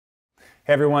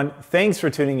Hey everyone, thanks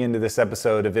for tuning into this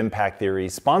episode of Impact Theory,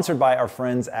 sponsored by our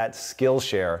friends at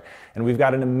Skillshare. And we've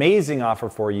got an amazing offer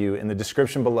for you in the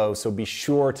description below, so be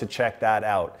sure to check that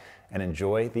out and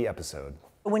enjoy the episode.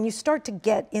 When you start to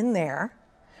get in there,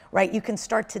 right, you can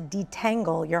start to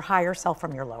detangle your higher self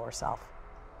from your lower self.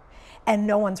 And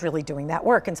no one's really doing that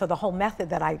work. And so the whole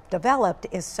method that I developed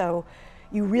is so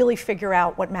you really figure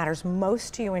out what matters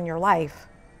most to you in your life,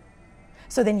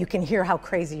 so then you can hear how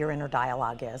crazy your inner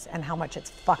dialogue is and how much it's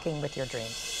fucking with your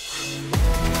dreams.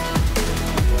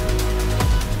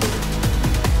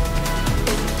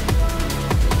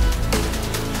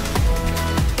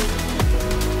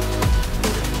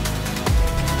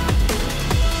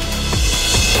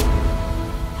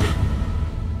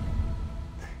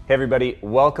 Hey everybody,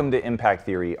 welcome to Impact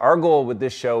Theory. Our goal with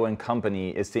this show and company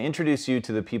is to introduce you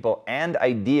to the people and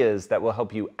ideas that will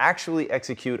help you actually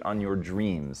execute on your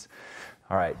dreams.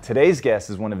 All right, today's guest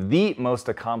is one of the most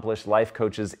accomplished life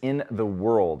coaches in the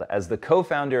world. As the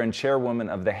co-founder and chairwoman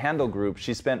of the Handle Group,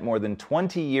 she spent more than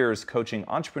 20 years coaching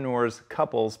entrepreneurs,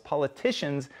 couples,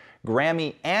 politicians,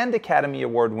 Grammy and Academy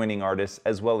Award-winning artists,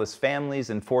 as well as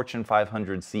families and Fortune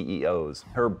 500 CEOs.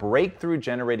 Her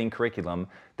breakthrough-generating curriculum,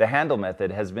 the Handle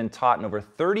Method, has been taught in over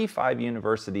 35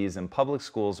 universities and public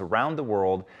schools around the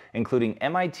world, including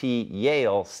MIT,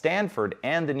 Yale, Stanford,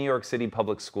 and the New York City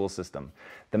public school system.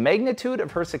 The magnitude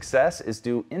of her success is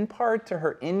due in part to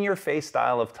her in-your-face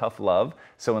style of tough love,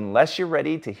 so unless you're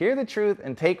ready to hear the truth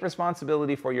and take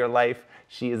responsibility for your life,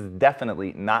 she is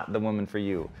definitely not the woman for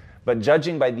you. But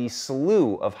judging by the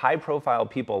slew of high-profile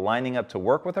people lining up to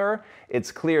work with her,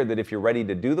 it's clear that if you're ready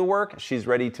to do the work, she's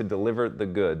ready to deliver the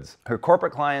goods. Her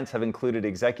corporate clients have included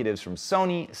executives from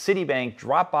Sony, Citibank,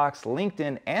 Dropbox,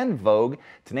 LinkedIn, and Vogue,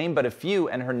 to name but a few,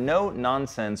 and her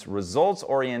no-nonsense,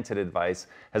 results-oriented advice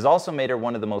has also made her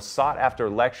one of the most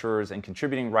sought-after lecturers and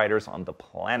contributing writers on the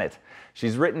planet.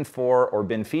 She's written for or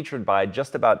been featured by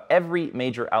just about every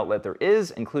major outlet there is,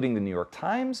 including the New York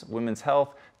Times, Women's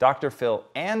Health, Dr. Phil,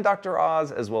 and Dr.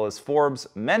 Oz, as well as Forbes,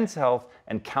 Men's Health,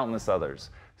 and countless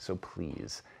others. So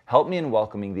please, help me in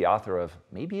welcoming the author of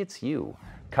Maybe It's You,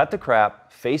 Cut the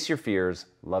Crap, Face Your Fears,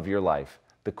 Love Your Life,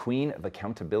 the queen of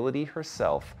accountability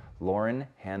herself, Lauren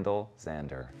Handel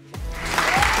Zander.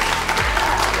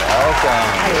 Welcome.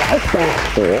 I like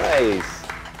that.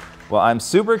 Nice. Well, I'm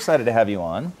super excited to have you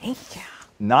on. Thank you.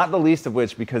 Not the least of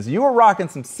which because you are rocking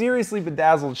some seriously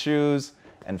bedazzled shoes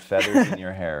and feathers in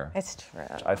your hair. It's true.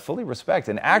 I fully respect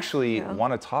and actually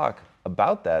want to talk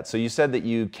about that. So you said that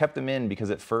you kept them in because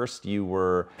at first you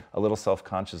were a little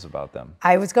self-conscious about them.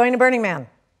 I was going to Burning Man.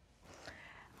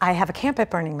 I have a camp at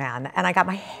Burning Man, and I got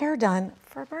my hair done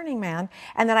for Burning Man.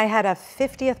 And then I had a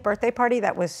 50th birthday party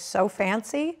that was so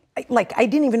fancy. I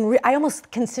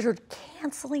almost considered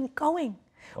canceling going,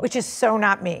 which is so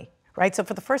not me, right? So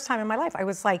for the first time in my life, I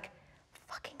was like,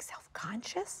 fucking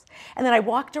self-conscious. And then I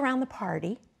walked around the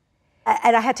party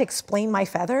and I had to explain my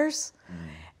feathers.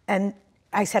 And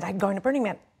I said, I'm going to Burning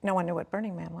Man. No one knew what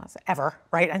Burning Man was, ever,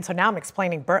 right? And so now I'm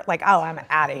explaining, oh, I'm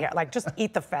out of here. Like, just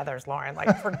eat the feathers, Lauren.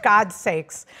 Like, for God's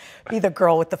sakes, be the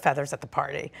girl with the feathers at the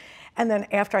party. And then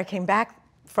after I came back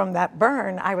from that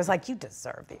burn, I was like, you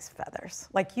deserve these feathers.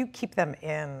 Like, you keep them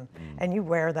in and you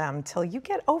wear them till you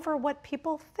get over what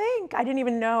people think. I didn't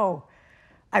even know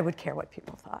I would care what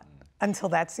people thought until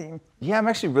that scene. Yeah, I'm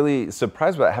actually really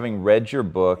surprised about having read your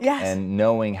book Yes. and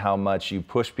knowing how much you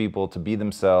push people to be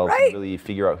themselves Right. and really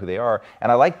figure out who they are.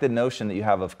 And I like the notion that you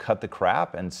have of cut the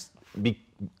crap and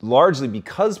largely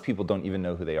because people don't even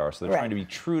know who they are. So they're Right. trying to be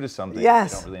true to something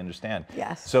Yes. they don't really understand.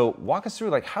 Yes. So walk us through,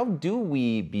 like, how do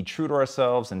we be true to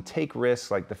ourselves and take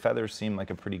risks? Like the feathers seem like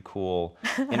a pretty cool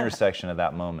intersection of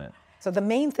that moment. So the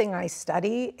main thing I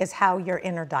study is how your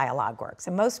inner dialogue works.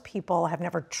 And most people have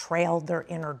never trailed their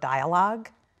inner dialogue.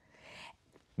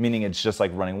 Meaning it's just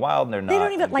like running wild and they're not They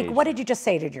don't even, like, engaged. what did you just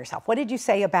say to yourself? What did you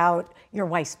say about your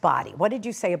wife's body? What did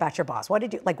you say about your boss? What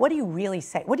do you really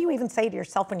say? What do you even say to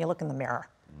yourself when you look in the mirror?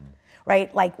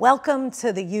 Right? Like, welcome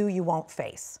to the you won't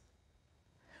face.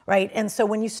 Right? And so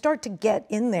when you start to get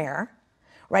in there,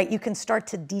 right, you can start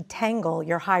to detangle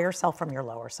your higher self from your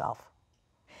lower self.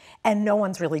 And no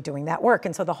one's really doing that work.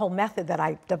 And so the whole method that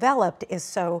I developed is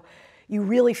so you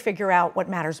really figure out what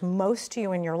matters most to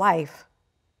you in your life,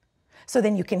 so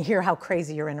then you can hear how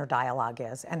crazy your inner dialogue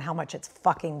is and how much it's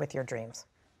fucking with your dreams.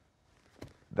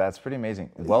 That's pretty amazing.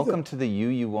 Welcome to the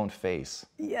you won't face.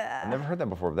 Yeah. I've never heard that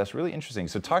before, but that's really interesting.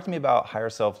 So talk to me about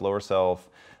higher self, lower self.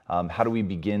 How do we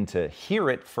begin to hear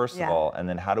it, first of all, and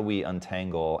then how do we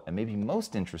untangle, and maybe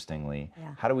most interestingly,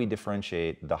 how do we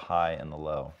differentiate the high and the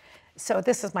low? So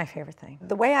this is my favorite thing.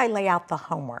 The way I lay out the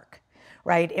homework,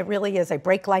 right? It really is. I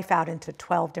break life out into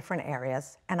 12 different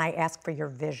areas, and I ask for your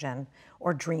vision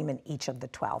or dream in each of the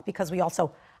 12, because we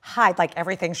also hide, like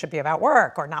everything should be about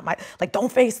work or not like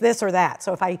don't face this or that.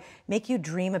 So if I make you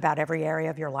dream about every area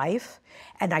of your life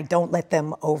and I don't let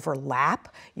them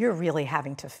overlap, you're really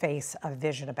having to face a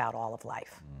vision about all of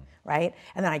life, right?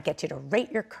 And then I get you to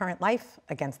rate your current life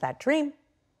against that dream,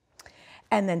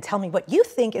 and then tell me what you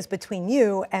think is between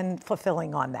you and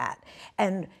fulfilling on that.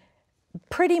 And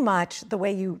pretty much the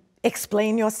way you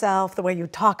explain yourself, the way you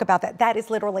talk about that, that is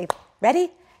literally,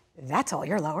 ready? That's all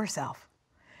your lower self.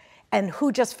 And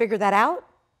who just figured that out?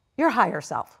 Your higher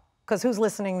self. Because who's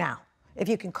listening now? If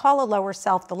you can call a lower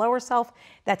self the lower self,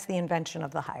 that's the invention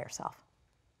of the higher self,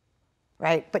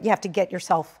 right? But you have to get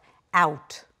yourself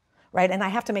out, right? And I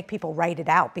have to make people write it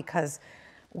out, because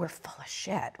we're full of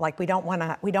shit. Like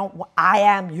I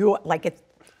am you, like it's,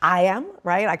 I am,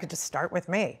 right? I could just start with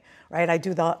me, right? I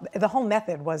do the whole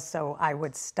method was so I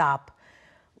would stop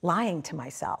lying to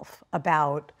myself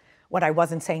about what I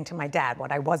wasn't saying to my dad,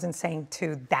 what I wasn't saying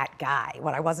to that guy,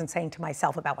 what I wasn't saying to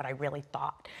myself about what I really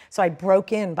thought. So I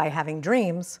broke in by having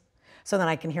dreams so that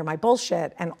I can hear my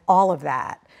bullshit, and all of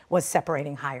that was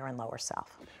separating higher and lower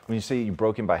self. When you say you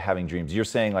broke in by having dreams, you're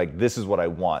saying like, this is what I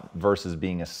want, versus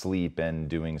being asleep and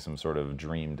doing some sort of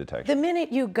dream detection. The minute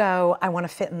you go, I want to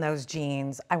fit in those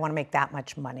jeans, I want to make that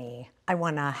much money, I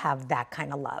want to have that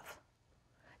kind of love.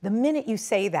 The minute you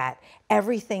say that,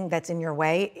 everything that's in your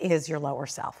way is your lower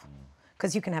self.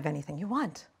 Because you can have anything you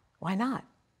want. Why not?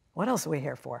 What else are we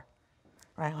here for?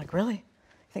 Right? Like, really?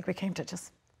 You think we came to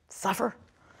just suffer?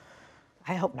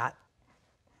 I hope not.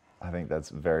 I think that's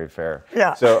very fair.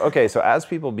 Yeah. So, okay, so as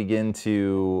people begin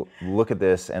to look at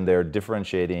this and they're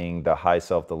differentiating the high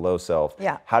self, the low self,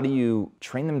 yeah. How do you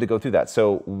train them to go through that?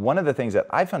 So one of the things that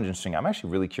I found interesting, I'm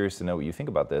actually really curious to know what you think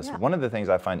about this. Yeah. One of the things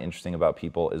I find interesting about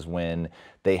people is when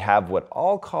they have what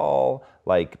I'll call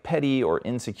like petty or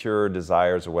insecure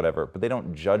desires or whatever, but they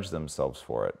don't judge themselves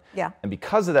for it. Yeah. And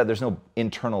because of that, there's no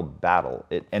internal battle.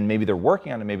 And maybe they're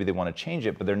working on it, maybe they want to change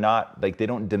it, but they're not, like, they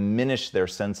don't diminish their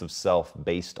sense of self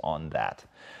based on that.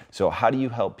 So how do you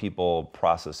help people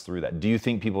process through that? Do you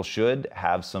think people should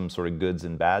have some sort of goods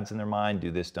and bads in their mind?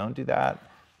 Do this, don't do that?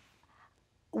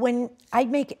 When I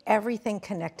make everything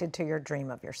connected to your dream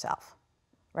of yourself,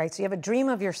 right? So you have a dream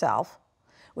of yourself,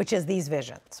 which is these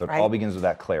visions, So it right? all begins with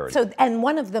that clarity. So, and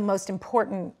one of the most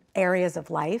important areas of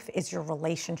life is your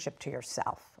relationship to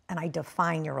yourself. And I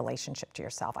define your relationship to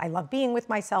yourself. I love being with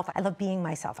myself. I love being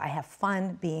myself. I have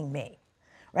fun being me,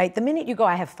 right? The minute you go,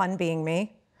 I have fun being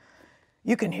me,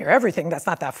 you can hear everything that's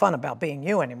not that fun about being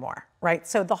you anymore, right?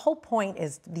 So the whole point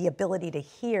is the ability to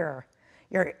hear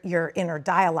your inner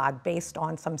dialogue based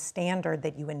on some standard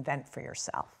that you invent for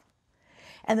yourself.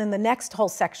 And then the next whole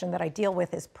section that I deal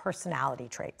with is personality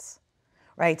traits,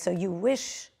 right? So you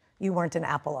wish you weren't an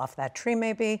apple off that tree,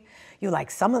 maybe. You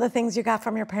like some of the things you got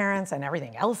from your parents and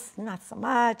everything else, not so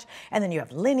much. And then you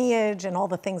have lineage and all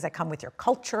the things that come with your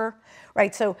culture,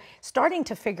 right? So starting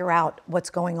to figure out what's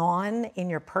going on in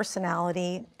your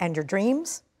personality and your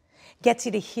dreams gets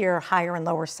you to hear higher and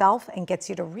lower self, and gets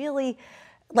you to really,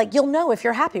 like, you'll know if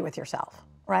you're happy with yourself,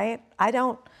 right? I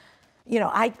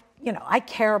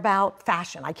care about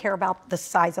fashion. I care about the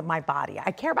size of my body.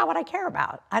 I care about what I care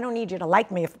about. I don't need you to like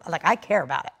me if, like, I care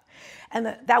about it.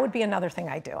 And that would be another thing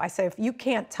I do. I say, if you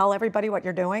can't tell everybody what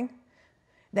you're doing,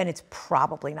 then it's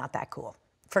probably not that cool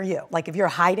for you. Like, if you're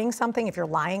hiding something, if you're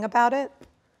lying about it,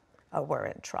 oh, we're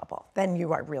in trouble. Then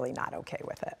you are really not okay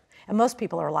with it. And most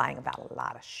people are lying about a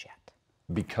lot of shit.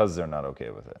 Because they're not okay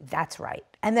with it. That's right.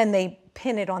 And then they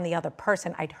pin it on the other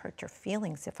person. I'd hurt your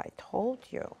feelings if I told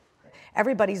you.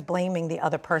 Everybody's blaming the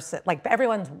other person. Like,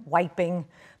 everyone's wiping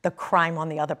the crime on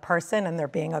the other person, and they're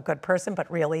being a good person, but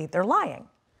really they're lying.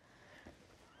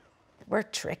 We're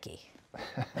tricky.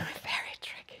 We're very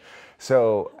tricky.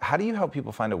 So how do you help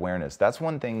people find awareness? That's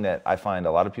one thing that I find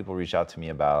a lot of people reach out to me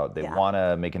about. They want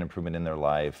to make an improvement in their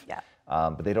life,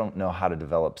 but they don't know how to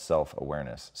develop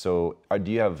self-awareness. So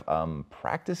do you have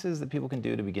practices that people can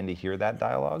do to begin to hear that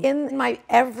dialogue? In my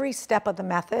every step of the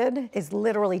method is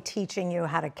literally teaching you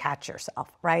how to catch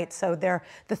yourself, right? So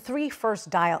the three first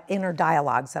inner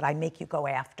dialogues that I make you go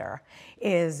after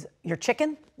is your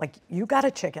chicken, like, you got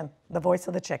a chicken, the voice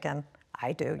of the chicken.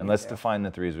 I do. And let's define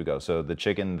the three as we go. So the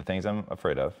chicken, the things I'm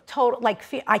afraid of. Total, like,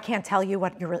 I can't tell you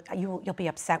what you'll be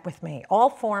upset with me. All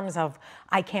forms of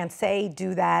I can't say,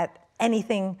 do that,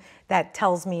 anything that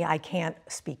tells me I can't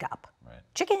speak up. Right.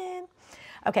 Chicken.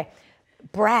 Okay.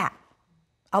 Brat.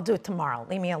 I'll do it tomorrow.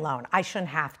 Leave me alone. I shouldn't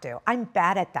have to. I'm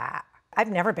bad at that. I've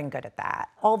never been good at that.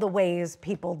 All the ways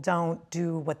people don't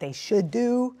do what they should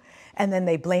do, and then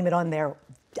they blame it on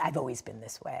I've always been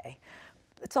this way.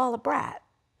 it's all a brat,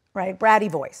 right? Bratty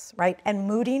voice, right? And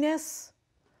moodiness,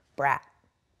 brat,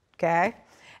 okay?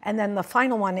 And then the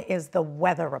final one is the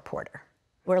weather reporter.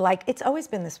 We're like, it's always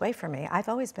been this way for me. I've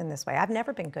always been this way. I've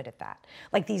never been good at that.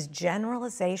 Like these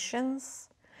generalizations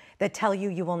that tell you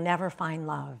you will never find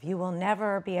love. You will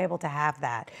never be able to have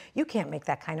that. You can't make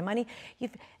that kind of money.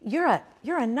 You're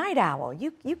a night owl.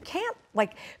 You can't,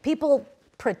 like, people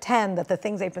pretend that the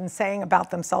things they've been saying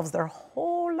about themselves their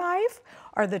whole life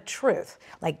are the truth.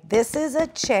 Like, this is a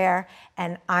chair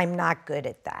and I'm not good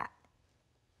at that.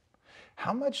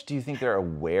 How much do you think they're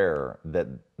aware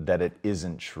that it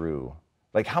isn't true?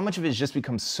 Like, how much of it has just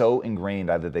become so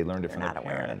ingrained, either they learned it from their parents?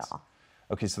 They're not aware at all.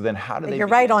 Okay, so then how do they... You're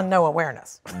right on no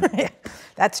awareness. Yeah,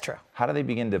 that's true. How do they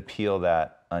begin to peel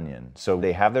that onion? So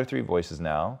they have their 3 voices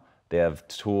now. They have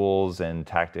tools and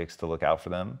tactics to look out for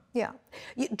them. Yeah.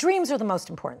 Dreams are the most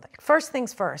important thing. First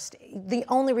things first, the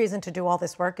only reason to do all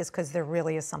this work is because there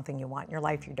really is something you want in your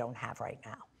life you don't have right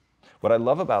now. What I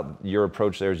love about your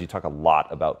approach there is you talk a lot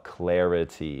about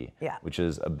clarity, which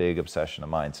is a big obsession of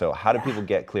mine. So how do people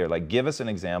get clear? Like, give us an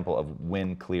example of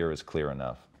when clear is clear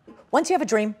enough. Once you have a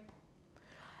dream,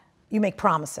 you make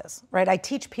promises, right? I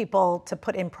teach people to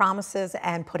put in promises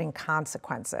and put in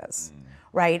consequences,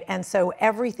 right? And so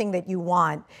everything that you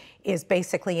want is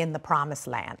basically in the promised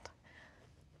land,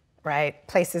 right?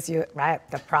 Places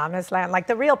right? The promised land, like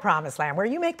the real promised land, where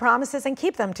you make promises and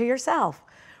keep them to yourself,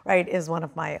 right? Is one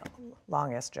of my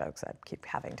longest jokes I keep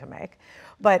having to make.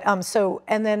 But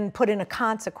and then put in a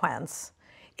consequence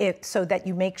so that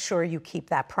you make sure you keep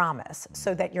that promise,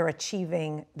 so that you're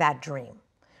achieving that dream.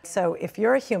 So if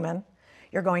you're a human,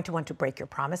 you're going to want to break your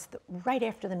promise right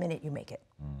after the minute you make it.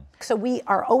 So we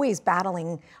are always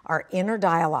battling our inner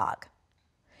dialogue.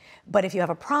 But if you have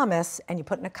a promise and you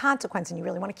put in a consequence and you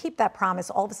really want to keep that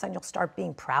promise, all of a sudden you'll start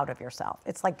being proud of yourself.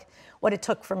 It's like what it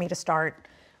took for me to start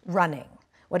running,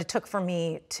 what it took for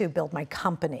me to build my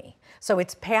company. So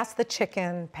it's pass the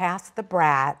chicken, pass the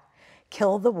brat,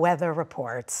 kill the weather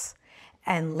reports,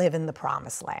 and live in the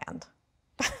promised land.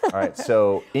 All right,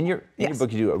 so in your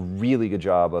book, you do a really good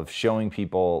job of showing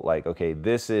people, like, okay,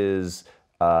 this is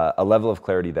a level of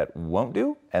clarity that won't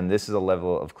do, and this is a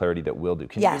level of clarity that will do.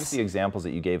 Can you give us the examples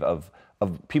that you gave of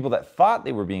people that thought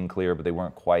they were being clear, but they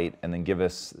weren't quite, and then give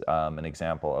us an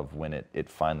example of when it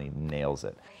finally nails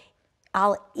it?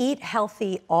 I'll eat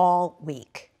healthy all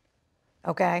week,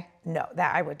 okay? No,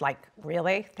 that I would like,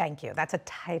 really? Thank you. That's a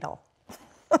title.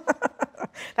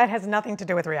 That has nothing to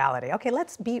do with reality. Okay,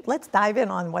 let's dive in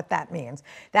on what that means.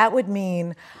 That would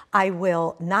mean I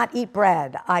will not eat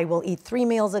bread. I will eat 3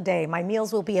 meals a day. My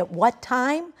meals will be at what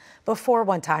time? Before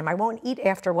what time? I won't eat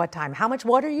after what time? How much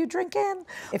water are you drinking?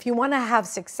 If you want to have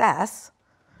success,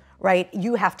 right,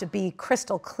 you have to be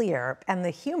crystal clear. And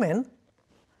the human,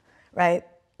 right,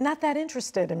 not that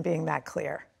interested in being that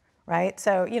clear, right?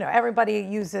 So, everybody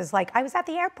uses like, I was at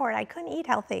the airport, I couldn't eat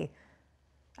healthy.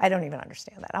 I don't even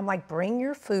understand that. I'm like, bring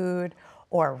your food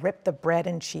or rip the bread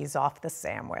and cheese off the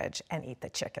sandwich and eat the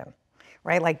chicken,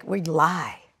 right? Like, we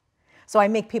lie. So I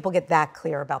make people get that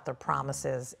clear about their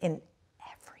promises in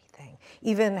everything,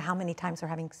 even how many times they're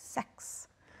having sex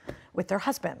with their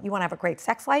husband. You want to have a great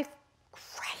sex life?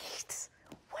 Great.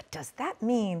 What does that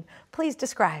mean? Please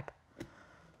describe,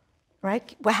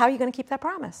 right? Well, how are you going to keep that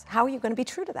promise? How are you going to be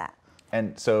true to that?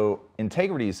 And so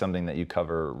integrity is something that you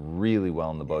cover really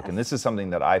well in the book. And this is something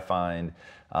that I find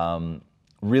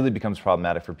really becomes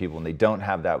problematic for people when they don't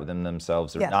have that within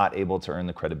themselves. They're not able to earn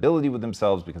the credibility with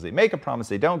themselves because they make a promise,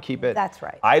 they don't keep it. That's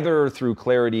right. Either through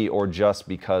clarity or just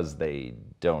because they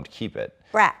don't keep it.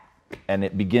 Brat. And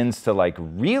it begins to like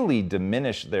really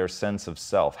diminish their sense of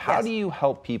self. How do you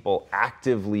help people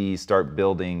actively start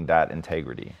building that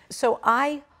integrity? So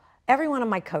every one of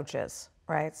my coaches,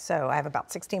 right? So I have about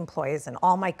 60 employees and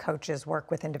all my coaches work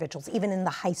with individuals, even in the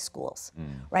high schools,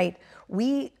 right?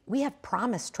 We have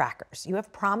promise trackers. You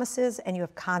have promises and you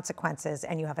have consequences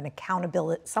and you have an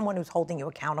accountability, someone who's holding you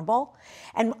accountable.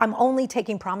 And I'm only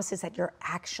taking promises that you're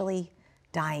actually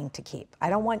dying to keep. I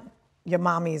don't want your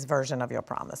mommy's version of your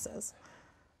promises,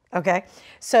 okay?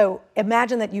 So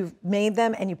imagine that you've made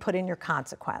them and you put in your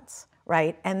consequence,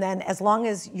 right? And then as long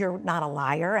as you're not a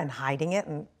liar and hiding it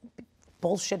and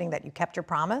bullshitting that you kept your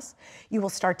promise, you will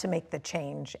start to make the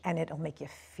change and it'll make you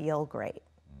feel great.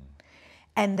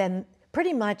 And then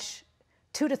pretty much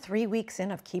 2 to 3 weeks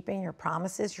in of keeping your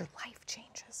promises, your life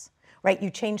changes, right? You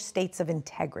change states of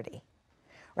integrity,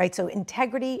 right? So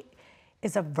integrity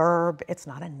is a verb, it's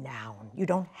not a noun. You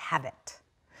don't have it.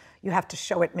 You have to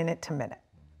show it minute to minute,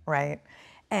 right?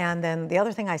 And then the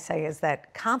other thing I say is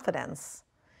that confidence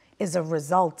is a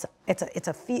result, it's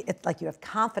like you have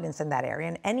confidence in that area.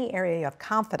 In any area you have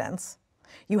confidence,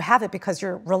 You have it because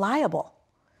you're reliable.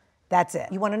 That's it.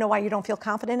 You want to know why you don't feel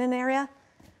confident in an area?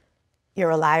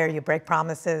 You're a liar, you break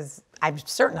promises. I'm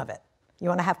certain of it. You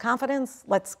want to have confidence?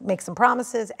 Let's make some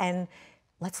promises and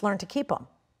let's learn to keep them.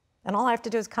 And all I have to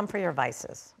do is come for your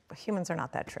vices. Humans are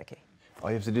not that tricky. All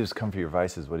you have to do is come for your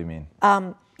vices. What do you mean?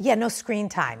 Yeah, no screen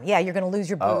time. Yeah, you're going to lose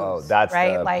your booze. Oh, that's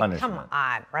right? the Like, punishment. come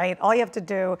on, right? All you have to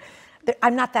do,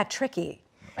 I'm not that tricky,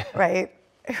 right?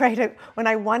 Right? When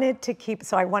I wanted to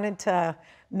I wanted to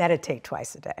meditate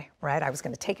twice a day, right? I was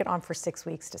going to take it on for 6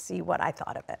 weeks to see what I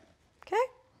thought of it, okay?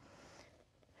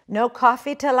 No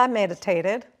coffee till I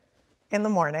meditated in the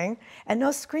morning, and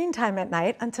no screen time at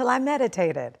night until I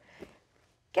meditated.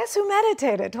 Guess who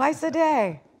meditated twice a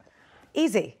day?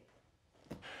 Easy.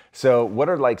 So what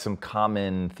are like some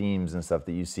common themes and stuff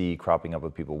that you see cropping up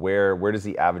with people? Where does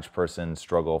the average person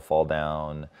struggle, fall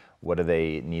down? What do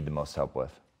they need the most help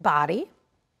with? Body,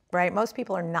 right? Most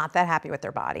people are not that happy with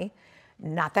their body,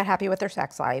 not that happy with their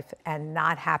sex life, and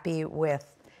not happy with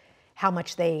how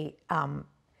much they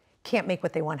can't make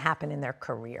what they want happen in their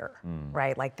career,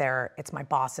 right? Like it's my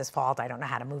boss's fault, I don't know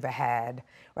how to move ahead,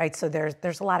 right? So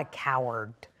there's a lot of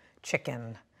coward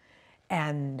chicken,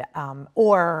 and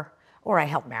or I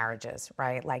help marriages,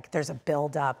 right? Like there's a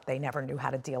buildup, they never knew how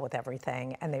to deal with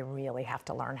everything, and they really have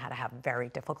to learn how to have very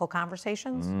difficult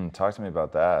conversations. Talk to me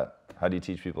about that. How do you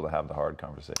teach people to have the hard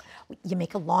conversation? You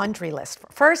make a laundry list.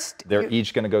 First, They're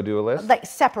each going to go do a list? like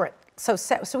separate. So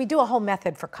we do a whole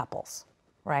method for couples,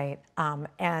 right?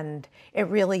 And it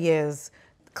really is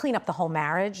clean up the whole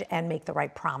marriage and make the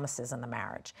right promises in the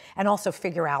marriage, and also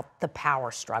figure out the power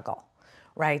struggle.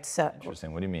 Right, so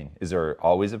Interesting. What do you mean? Is there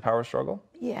always a power struggle?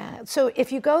 yeah. So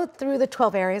if you go through the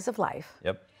 12 areas of life,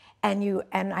 Yep.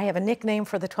 and I have a nickname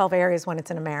for the 12 areas when it's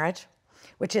in a marriage,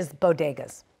 which is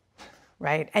bodegas,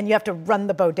 right? And you have to run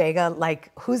the bodega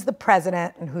like who's the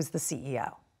president and who's the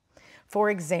CEO. For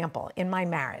example, in my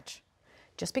marriage,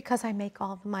 just because I make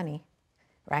all the money,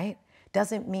 right,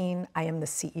 doesn't mean I am the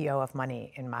CEO of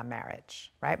money in my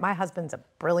marriage, right? My husband's a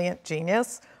brilliant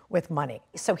genius with money,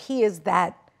 so he is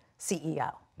that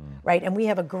CEO, right? And we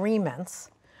have agreements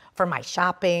for my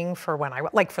shopping, for when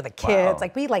like for the kids, Wow.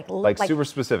 like we Like super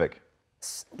specific.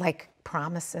 like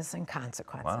promises and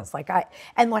consequences. Wow.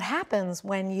 And what happens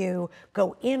when you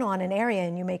go in on an area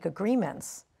and you make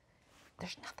agreements,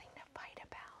 there's nothing to fight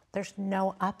about. There's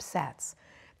no upsets.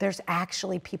 There's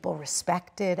actually people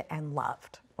respected and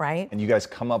loved, right? And you guys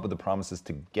come up with the promises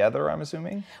together, I'm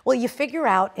assuming? Well, you figure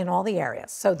out in all the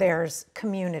areas. So there's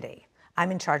community. I'm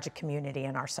in charge of community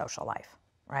in our social life,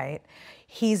 right?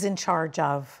 He's in charge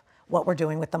of what we're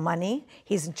doing with the money.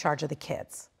 He's in charge of the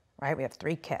kids, right? We have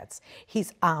 3 kids.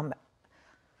 He's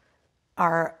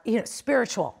our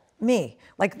spiritual, me,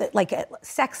 like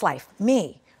sex life,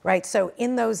 me, right? So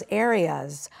in those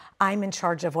areas, I'm in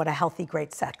charge of what a healthy,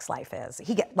 great sex life is.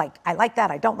 I like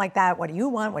that, I don't like that. What do you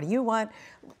want? What do you want?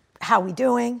 How we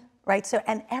doing, right? So,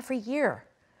 and every year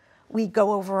we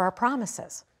go over our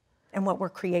promises and what we're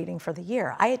creating for the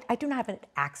year. I do not have an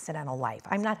accidental life.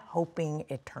 I'm not hoping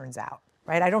it turns out,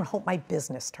 right? I don't hope my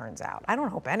business turns out. I don't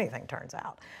hope anything turns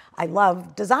out. I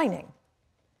love designing.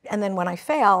 And then when I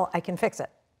fail, I can fix it.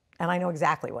 And I know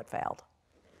exactly what failed,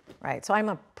 right? So I'm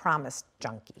a promise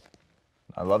junkie.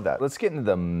 I love that. Let's get into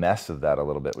the mess of that a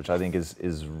little bit, which I think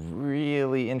is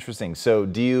really interesting. So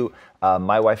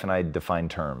my wife and I define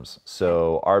terms.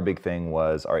 So our big thing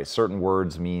was, all right, certain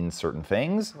words mean certain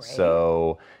things. Great.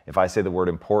 So if I say the word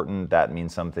important, that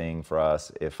means something for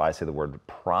us. If I say the word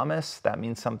promise, that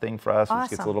means something for us, Awesome. which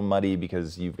gets a little muddy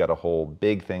because you've got a whole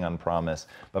big thing on promise.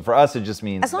 But for us, it just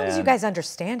means, as long as you guys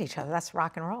understand each other, that's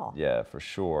rock and roll. Yeah, for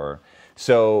sure.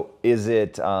 So is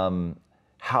it...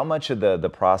 how much of the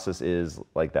process is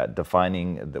like that,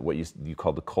 defining what you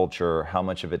call the culture? How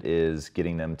much of it is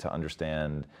getting them to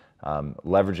understand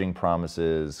leveraging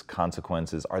promises,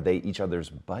 consequences? Are they each other's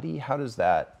buddy? How does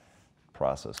that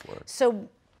process work? So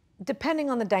depending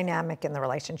on the dynamic in the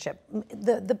relationship,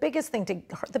 the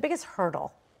biggest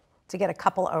hurdle to get a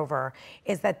couple over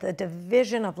is that the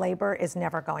division of labor is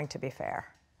never going to be fair.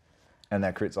 And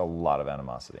that creates a lot of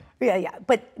animosity. Yeah.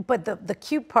 But the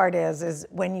cute part is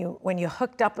when you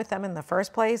hooked up with them in the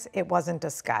first place, it wasn't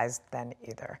disguised then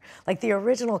either. Like the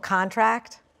original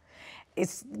contract,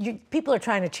 people are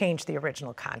trying to change the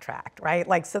original contract, right?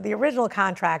 Like, so the original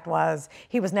contract was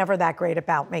he was never that great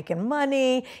about making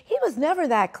money. He was never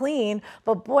that clean,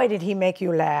 but boy, did he make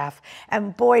you laugh.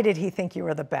 And boy, did he think you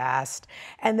were the best.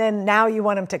 And then now you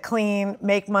want him to clean,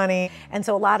 make money. And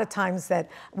so a lot of times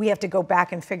that we have to go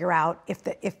back and figure out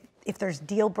if there's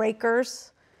deal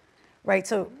breakers, right?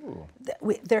 So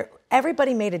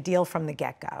everybody made a deal from the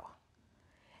get-go.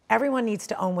 Everyone needs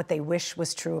to own what they wish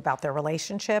was true about their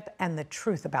relationship and the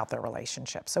truth about their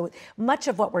relationship. So much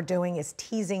of what we're doing is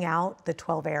teasing out the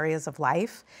 12 areas of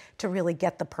life to really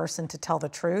get the person to tell the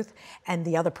truth and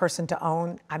the other person to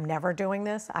own, I'm never doing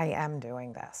this, I am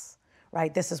doing this,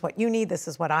 right? This is what you need, this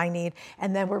is what I need.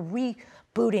 And then we're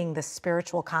rebooting the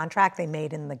spiritual contract they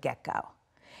made in the get-go.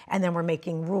 And then we're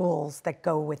making rules that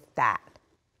go with that.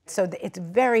 So it's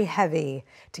very heavy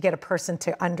to get a person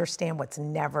to understand what's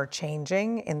never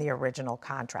changing in the original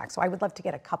contract. So I would love to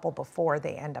get a couple before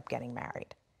they end up getting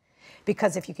married.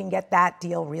 Because if you can get that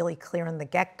deal really clear in the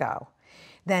get-go,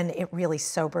 then it really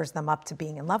sobers them up to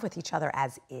being in love with each other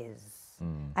as is.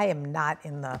 I am not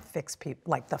in the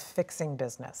fixing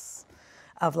business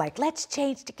of like, let's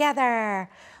change together.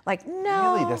 Like,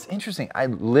 no. Really? That's interesting. I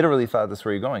literally thought that's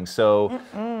where you're going. So,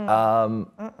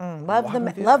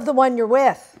 love the one you're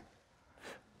with.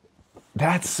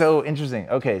 That's so interesting.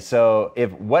 Okay, so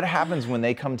what happens when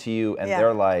they come to you and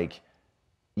they're like,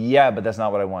 yeah, but that's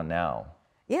not what I want now?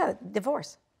 Yeah,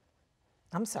 divorce.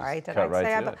 I'm sorry, did cut I right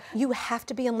say to it. You have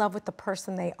to be in love with the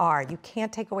person they are. You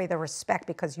can't take away their respect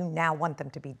because you now want them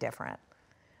to be different.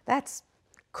 That's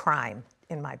crime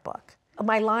in my book.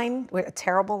 My line, a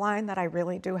terrible line that I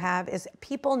really do have, is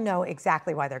people know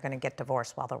exactly why they're going to get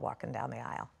divorced while they're walking down the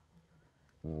aisle.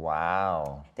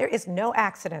 Wow. There is no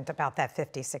accident about that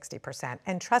 50, 60%.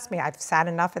 And trust me, I've sat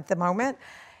enough at the moment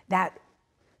that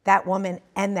that woman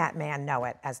and that man know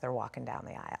it as they're walking down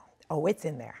the aisle. Oh, it's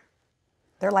in there.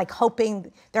 They're like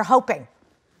hoping, they're hoping.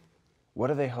 What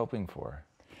are they hoping for?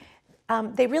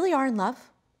 They really are in love.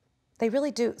 They really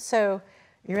do. So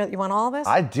you want all of this?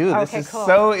 I do. Okay, this is cool.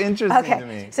 so interesting to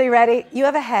me. So you ready? You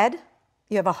have a head,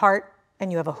 you have a heart,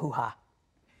 and you have a hoo-ha.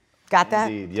 Got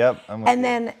that? Indeed. Yep. I'm with and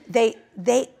you.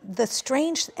 then the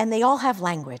strange, and they all have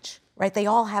language, right? They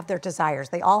all have their desires.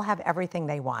 They all have everything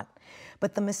they want.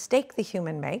 But the mistake the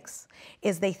human makes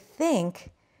is they think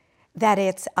that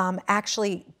it's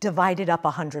actually divided up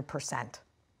 100%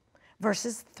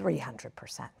 versus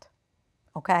 300%.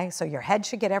 Okay, so your head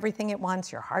should get everything it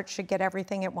wants, your heart should get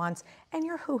everything it wants, and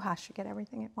your hoo-ha should get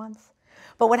everything it wants.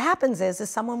 But what happens is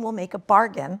someone will make a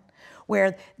bargain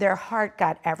where their heart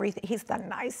got everything. He's the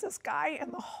nicest guy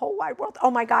in the whole wide world. Oh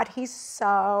my God, he's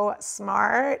so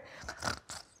smart.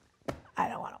 I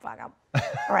don't want to fuck him,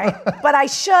 right? But I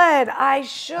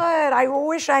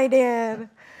wish I did,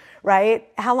 right?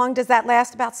 How long does that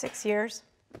last? About 6 years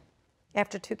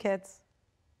after 2 kids.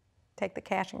 Take the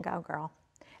cash and go, girl.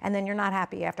 And then you're not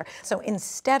happy after. So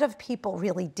instead of people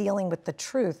really dealing with the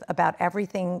truth about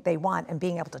everything they want and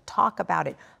being able to talk about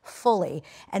it fully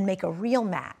and make a real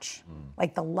match,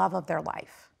 like the love of their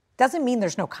life, doesn't mean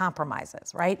there's no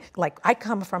compromises, right? Like I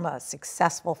come from a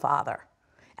successful father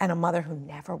and a mother who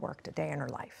never worked a day in her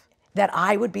life. That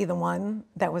I would be the one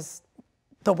that was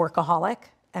the workaholic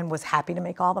and was happy to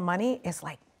make all the money is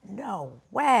like, no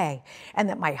way. And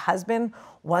that my husband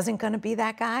wasn't gonna be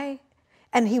that guy.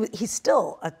 And he's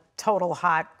still a total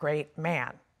hot, great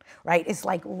man, right? It's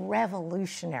like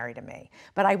revolutionary to me,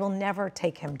 but I will never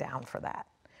take him down for that,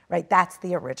 right? That's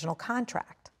the original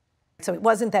contract. So it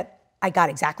wasn't that I got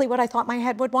exactly what I thought my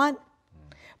head would want,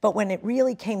 but when it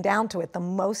really came down to it, the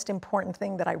most important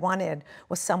thing that I wanted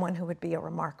was someone who would be a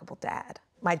remarkable dad.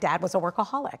 My dad was a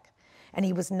workaholic, and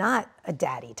he was not a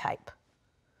daddy type,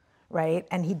 right?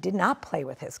 And he did not play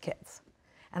with his kids.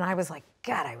 And I was like,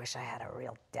 God, I wish I had a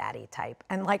real daddy type.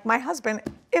 And like my husband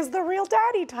is the real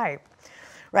daddy type,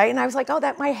 right? And I was like, oh,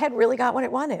 that my head really got what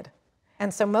it wanted.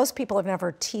 And so most people have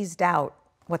never teased out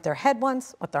what their head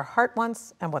wants, what their heart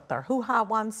wants, and what their hoo-ha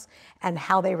wants, and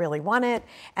how they really want it.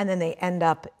 And then they end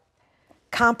up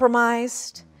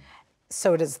compromised.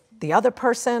 So does the other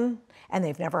person. And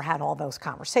they've never had all those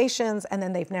conversations. And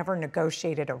then they've never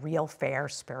negotiated a real fair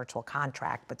spiritual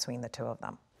contract between the two of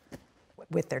them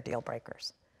with their deal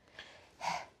breakers.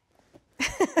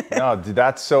 No, dude,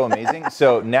 that's so amazing.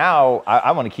 So now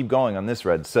I want to keep going on this,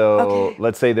 Red. So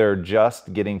let's say they're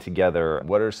just getting together.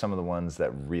 What are some of the ones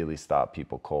that really stop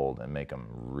people cold and make them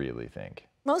really think?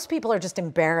 Most people are just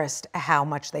embarrassed how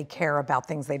much they care about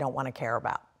things they don't want to care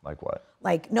about. Like what?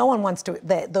 Like no one wants to,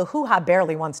 the hoo-ha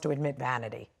barely wants to admit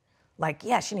vanity. Like,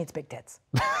 yeah, she needs big tits.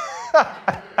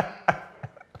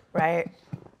 Right?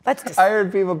 I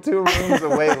heard people 2 rooms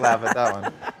away laugh at that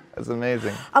one. That's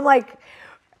amazing. I'm like,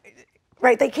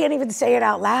 right, they can't even say it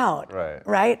out loud. Right.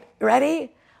 Right?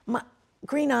 Ready?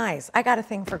 Green eyes. I got a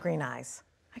thing for green eyes.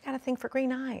 I got a thing for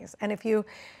green eyes. And if you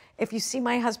see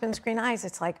my husband's green eyes,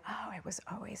 it's like, oh, it was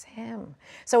always him.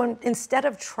 So instead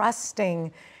of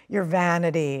trusting your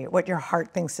vanity, what your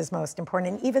heart thinks is most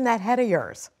important, and even that head of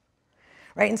yours,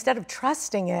 right? Instead of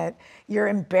trusting it, you're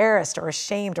embarrassed or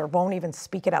ashamed or won't even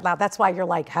speak it out loud. That's why you're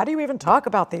like, how do you even talk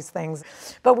about these things?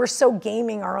 But we're so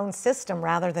gaming our own system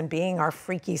rather than being our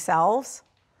freaky selves.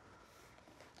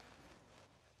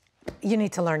 You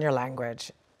need to learn your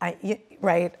language,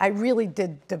 right? I really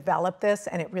did develop this,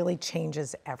 and it really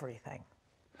changes everything.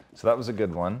 So that was a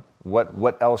good one.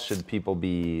 What else should people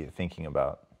be thinking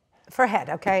about? For head,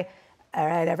 okay? All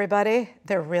right, everybody,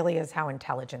 there really is how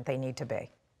intelligent they need to be,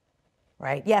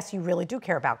 right? Yes, you really do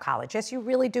care about college. Yes, you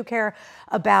really do care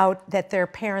about that their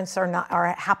parents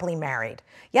are happily married.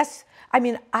 Yes, I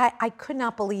mean, I could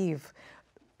not believe,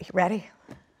 ready?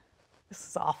 This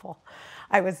is awful.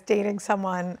 I was dating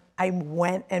someone, I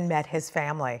went and met his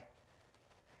family,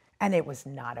 and it was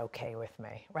not okay with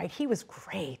me, right? He was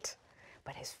great,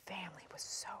 but his family was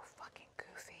so fucking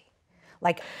goofy.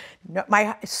 Like,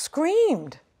 I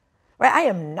screamed, right? I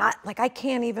am not, like, I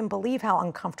can't even believe how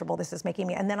uncomfortable this is making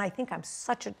me. And then I think I'm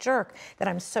such a jerk that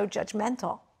I'm so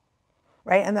judgmental,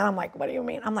 right? And then I'm like, what do you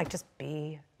mean? I'm like, just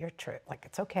be your truth. Like,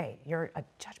 it's okay. You're a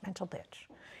judgmental bitch.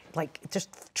 Like,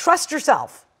 just trust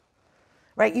yourself,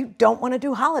 right? You don't want to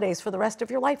do holidays for the rest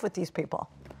of your life with these people.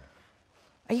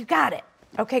 You got it.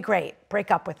 Okay, great.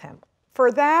 Break up with him.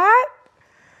 For that?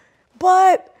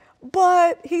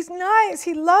 But he's nice.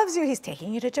 He loves you. He's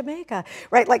taking you to Jamaica,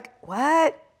 right? Like,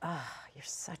 what? Oh, you're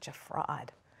such a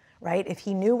fraud, right? If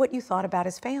he knew what you thought about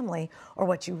his family or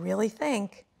what you really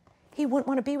think, he wouldn't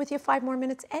want to be with you 5 more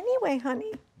minutes anyway,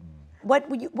 honey. What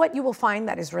you will find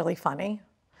that is really funny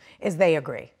is they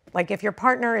agree. Like, if your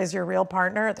partner is your real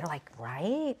partner, they're like,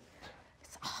 right?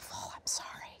 It's awful. I'm sorry.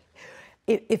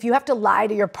 If you have to lie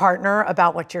to your partner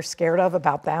about what you're scared of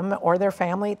about them or their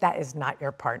family, that is not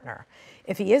your partner.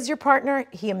 If he is your partner,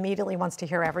 he immediately wants to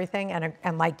hear everything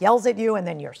and like yells at you, and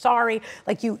then you're sorry.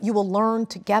 Like, you will learn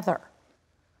together,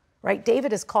 right?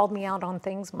 David has called me out on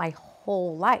things my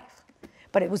whole life,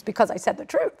 but it was because I said the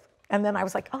truth. And then I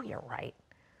was like, oh, you're right.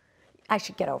 I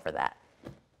should get over that,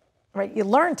 right? You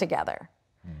learn together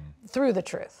through the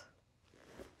truth.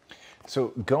 So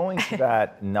going to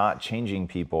that, not changing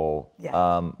people,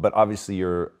 Yeah. But obviously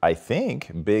you're, I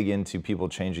think, big into people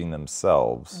changing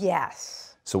themselves.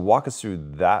 Yes. So walk us through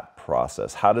that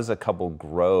process. How does a couple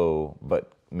grow,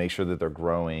 but make sure that they're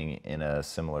growing in a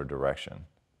similar direction?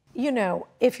 You know,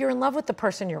 if you're in love with the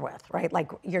person you're with, right?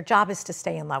 Like, your job is to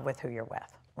stay in love with who you're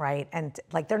with, right? And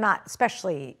like, they're not,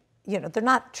 especially, you know, they're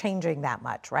not changing that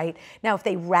much, right? Now, if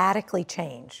they radically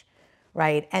change,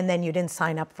 right, and then you didn't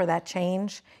sign up for that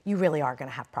change, you really are going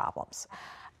to have problems.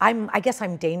 I guess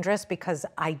I'm dangerous because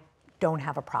I don't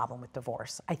have a problem with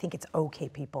divorce. I think it's okay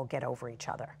people get over each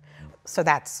other. So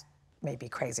that's maybe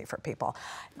crazy for people.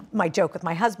 My joke with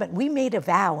my husband, we made a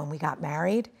vow when we got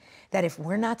married that if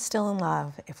we're not still in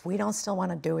love, if we don't still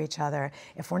want to do each other,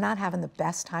 if we're not having the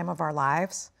best time of our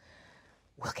lives,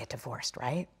 we'll get divorced,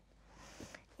 right?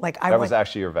 Like, That was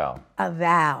actually your vow. A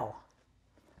vow.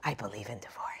 I believe in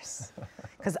divorce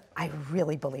because I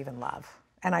really believe in love.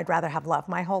 And I'd rather have love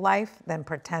my whole life than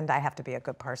pretend I have to be a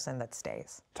good person that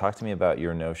stays. Talk to me about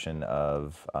your notion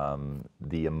of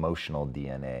the emotional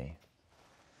DNA.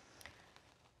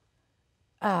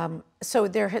 So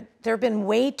there have been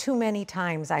way too many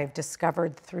times I've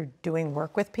discovered through doing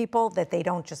work with people that they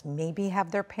don't just maybe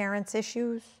have their parents'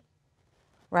 issues,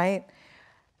 right?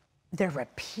 They're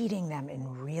repeating them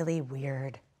in really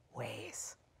weird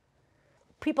ways.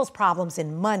 People's problems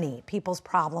in money, people's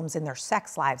problems in their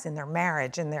sex lives, in their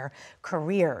marriage, in their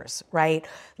careers, right?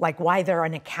 Like, why they're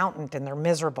an accountant and they're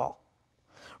miserable,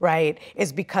 right?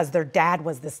 Is because their dad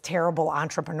was this terrible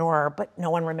entrepreneur, but no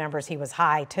one remembers he was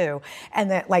high too. And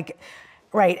that, like,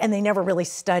 right, and they never really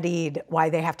studied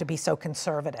why they have to be so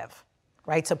conservative,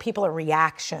 right? So people are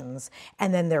reactions,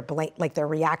 and then they're like their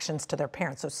reactions to their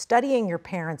parents. So studying your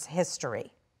parents'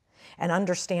 history and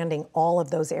understanding all of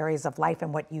those areas of life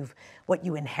and what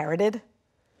you inherited.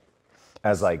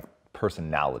 As like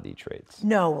personality traits?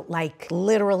 No, like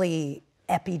literally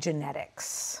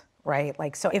epigenetics, right?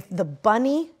 Like, so if the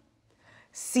bunny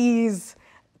sees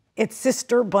its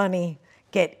sister bunny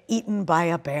get eaten by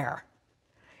a bear,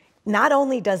 not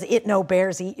only does it know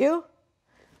bears eat you,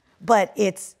 but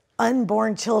its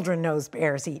unborn children knows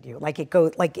bears eat you. Like,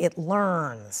 it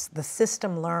learns, the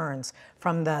system learns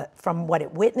from what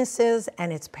it witnesses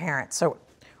and its parents. So,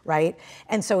 right?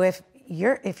 And so if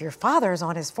your father's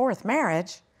on his 4th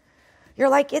marriage, you're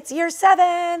like, it's year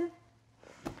 7.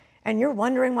 And you're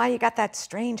wondering why you got that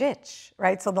strange itch,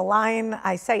 right? So the line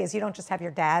I say is, you don't just have your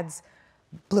dad's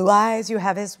blue eyes, you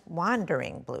have his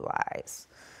wandering blue eyes,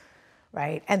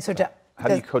 right? And so how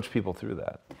do you coach people through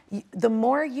that? The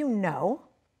more you know,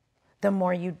 the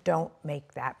more you don't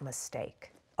make that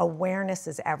mistake. awareness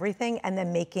is everything, and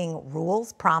then making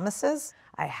rules, promises.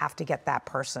 I have to get that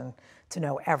person to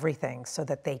know everything so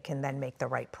that they can then make the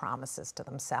right promises to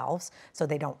themselves so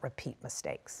they don't repeat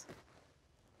mistakes.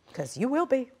 Because you will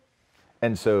be.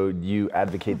 And so you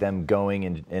advocate them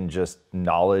going and just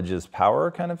knowledge is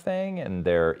power kind of thing, and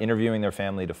they're interviewing their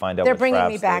family to find out They're what bringing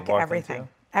traps me back they've walked everything. into?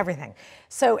 Everything.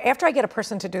 So after I get a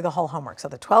person to do the whole homework, so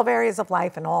the 12 areas of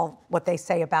life and all what they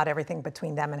say about everything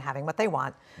between them and having what they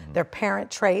want, their parent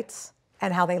traits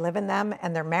and how they live in them,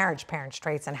 and their marriage parents'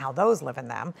 traits and how those live in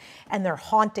them, and their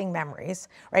haunting memories,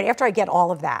 right? After I get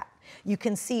all of that, you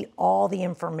can see all the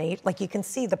information, like you can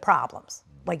see the problems.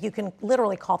 Like you can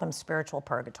literally call them spiritual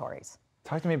purgatories.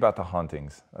 Talk to me about the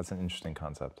hauntings. That's an interesting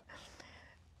concept.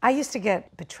 I used to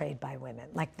get betrayed by women,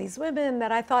 like these women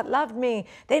that I thought loved me.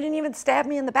 They didn't even stab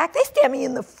me in the back, they stabbed me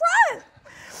in the front,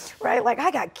 right? Like I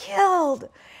got killed.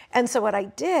 And so what I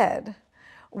did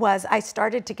was I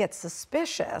started to get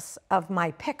suspicious of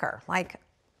my picker, like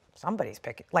somebody's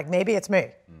picking, like maybe it's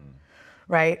me,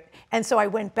 right? And so I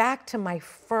went back to my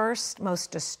first,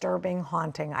 most disturbing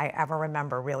haunting I ever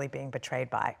remember really being betrayed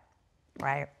by,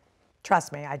 right?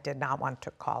 Trust me, I did not want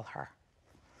to call her.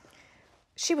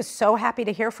 She was so happy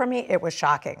to hear from me, it was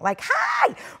shocking. Like,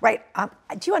 hi, right?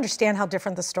 Do you understand how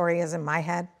different the story is in my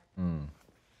head?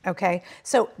 Okay,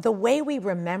 so the way we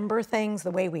remember things,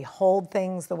 the way we hold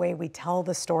things, the way we tell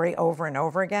the story over and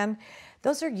over again,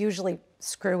 those are usually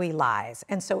screwy lies.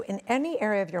 And so in any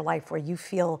area of your life where you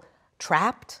feel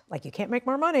trapped, like you can't make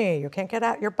more money, you can't get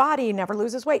out, your body never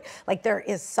loses weight, like there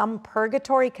is some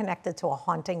purgatory connected to a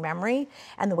haunting memory,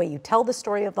 and the way you tell the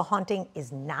story of the haunting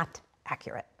is not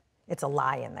accurate. It's a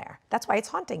lie in there. That's why it's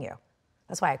haunting you.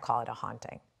 That's why I call it a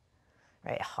haunting,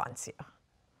 right? It haunts you.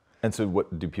 And so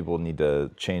what do people need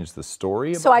to change the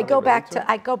story about? So I go back to,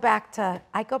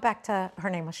 her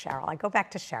name was Cheryl. I go back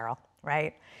to Cheryl,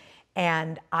 right?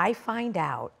 And I find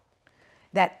out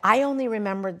that I only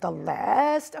remembered the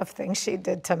list of things she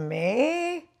did to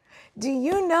me. Do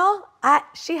you know,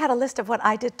 she had a list of what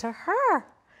I did to her.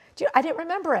 I didn't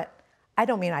remember it. I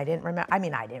don't mean I didn't remember, I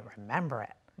mean I didn't remember it.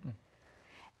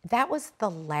 That was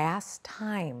the last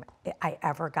time I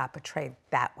ever got betrayed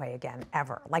that way again,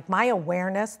 ever. Like my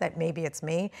awareness that maybe it's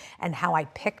me and how I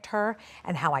picked her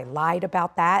and how I lied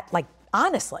about that, like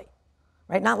honestly,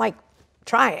 right? Not like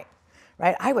trying,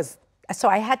 right? So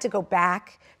I had to go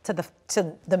back to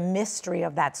the mystery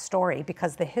of that story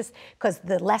because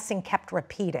the lesson kept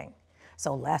repeating.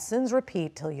 So lessons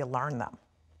repeat till you learn them.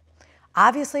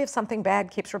 Obviously, if something bad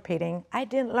keeps repeating, I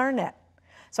didn't learn it.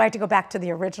 So I had to go back to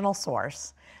the original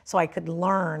source so I could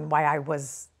learn why I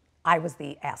was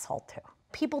the asshole too.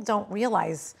 People don't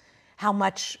realize how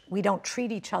much we don't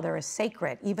treat each other as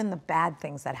sacred, even the bad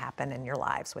things that happen in your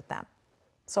lives with them.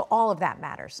 So all of that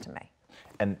matters to me.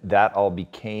 And that all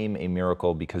became a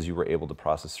miracle because you were able to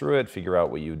process through it, figure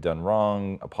out what you'd done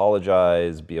wrong,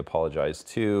 apologize, be apologized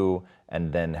to,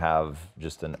 and then have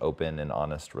just an open and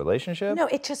honest relationship? No,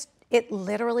 it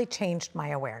literally changed my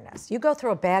awareness. You go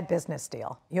through a bad business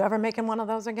deal. You ever making one of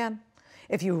those again?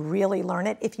 If you really learn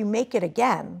it, if you make it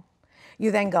again,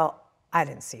 you then go, I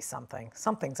didn't see something.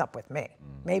 Something's up with me.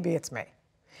 Maybe it's me.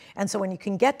 And so when you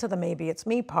can get to the maybe it's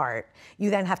me part, you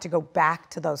then have to go back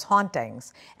to those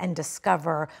hauntings and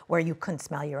discover where you couldn't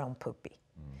smell your own poopy.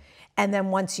 And then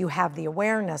once you have the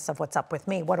awareness of what's up with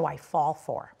me, what do I fall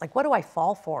for? Like, what do I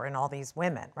fall for in all these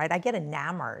women, right? I get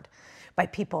enamored by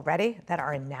people, ready, that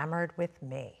are enamored with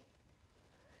me,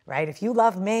 right? If you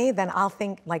love me, then I'll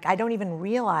think, like, I don't even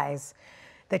realize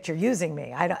that you're using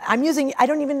me. I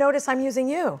don't even notice I'm using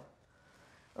you,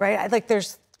 right? Like,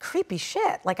 there's creepy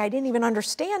shit. Like, I didn't even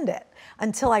understand it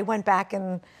until I went back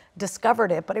and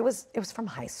discovered it, but it was from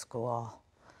high school.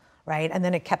 Right? And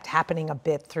then it kept happening a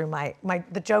bit through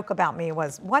the joke about me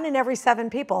was 1 in every 7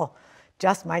 people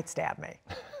just might stab me.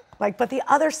 Like, but the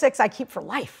other 6 I keep for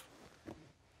life.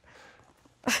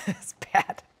 It's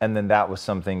bad. And then that was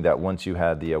something that once you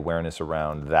had the awareness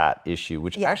around that issue,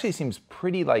 which actually seems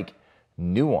pretty like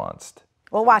nuanced.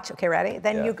 Well, watch, okay, ready?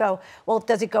 Then you go, well,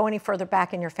 does it go any further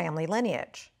back in your family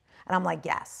lineage? And I'm like,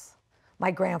 yes. My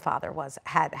grandfather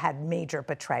had major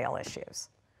betrayal issues.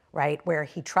 Right, where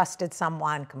he trusted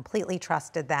someone, completely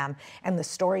trusted them, and the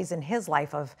stories in his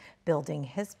life of building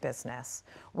his business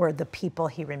were the people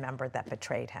he remembered that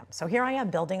betrayed him. So here I am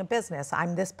building a business.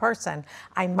 I'm this person.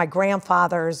 I'm my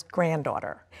grandfather's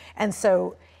granddaughter. And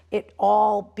so it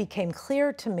all became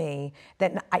clear to me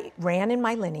that I ran in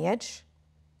my lineage,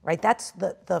 right? That's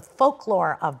the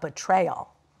folklore of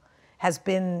betrayal has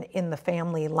been in the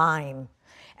family line.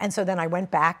 And so then I went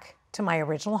back to my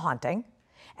original haunting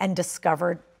and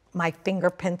discovered my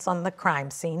fingerprints on the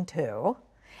crime scene too,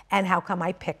 and how come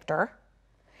I picked her,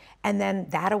 And then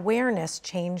that awareness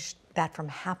changed that from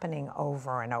happening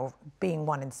over and over, being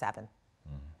 1 in 7,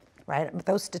 right?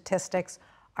 Those statistics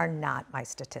are not my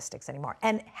statistics anymore.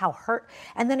 And how hurt,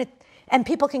 and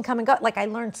people can come and go. Like I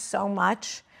learned so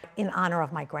much in honor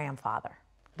of my grandfather.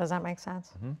 Does that make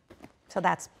sense? So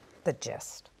that's the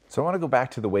gist. So I want to go back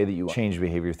to the way that you change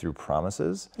behavior through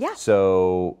promises. Yeah.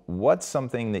 So what's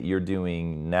something that you're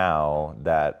doing now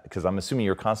that, because I'm assuming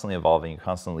you're constantly evolving, you're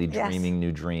constantly dreaming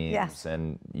new dreams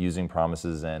and using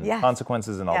promises and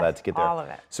consequences and all that to get there. All of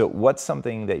it. So what's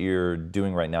something that you're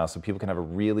doing right now so people can have a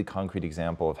really concrete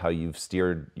example of how you've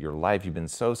steered your life? You've been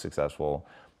so successful,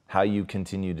 how you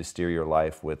continue to steer your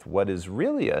life with what is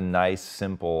really a nice,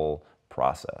 simple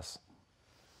process.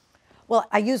 Well,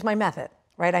 I use my method.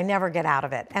 Right, I never get out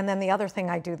of it. And then the other thing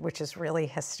I do, which is really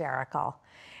hysterical,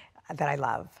 that I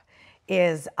love,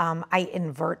 is I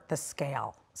invert the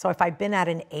scale. So if I've been at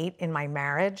an 8 in my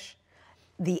marriage,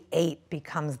 the 8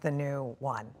 becomes the new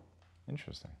 1.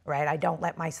 Interesting. Right, I don't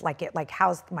let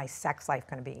how's my sex life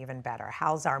going to be even better?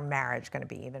 How's our marriage going to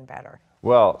be even better?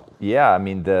 Well, yeah, I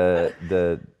mean,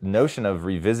 the notion of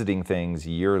revisiting things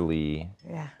yearly,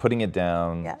 putting it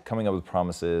down, coming up with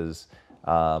promises,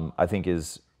 I think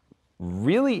is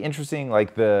really interesting.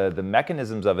 Like the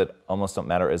mechanisms of it almost don't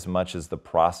matter as much as the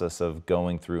process of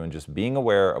going through and just being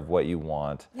aware of what you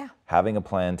want, having a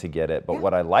plan to get it. But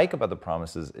what I like about the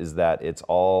promises is that it's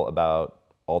all about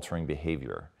altering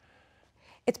behavior.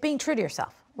 It's being true to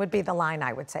yourself would be the line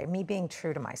I would say. Me being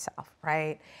true to myself,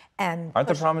 right? And aren't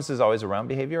the promises always around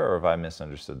behavior, or have I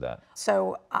misunderstood that?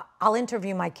 So I'll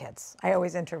interview my kids. I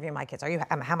always interview my kids. How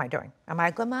am I doing? Am I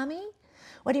a good mommy?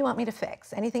 What do you want me to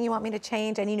fix? Anything you want me to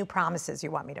change? Any new promises you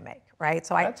want me to make, right?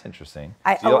 So that's interesting.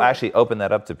 So you'll actually open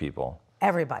that up to people.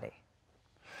 Everybody.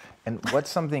 And what's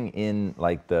something in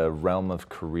like the realm of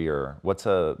career? What's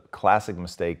a classic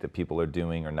mistake that people are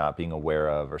doing or not being aware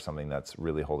of, or something that's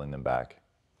really holding them back?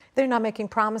 They're not making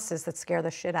promises that scare the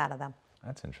shit out of them.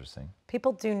 That's interesting.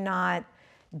 People do not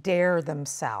dare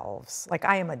themselves. Like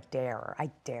I am a darer. I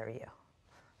dare you.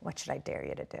 What should I dare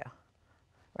you to do?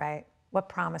 Right? What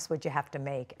promise would you have to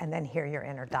make? And then hear your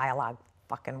inner dialogue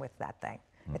fucking with that thing.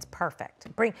 It's perfect.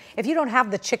 If you don't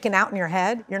have the chicken out in your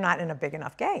head, you're not in a big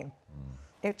enough game.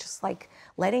 It's just like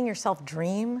letting yourself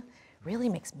dream really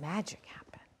makes magic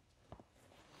happen.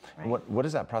 Right? What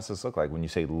does that process look like when you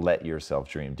say let yourself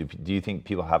dream? Do you think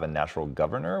people have a natural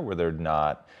governor where they're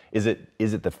not, is it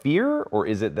the fear, or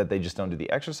is it that they just don't do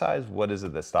the exercise? What is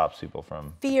it that stops people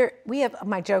from? Fear.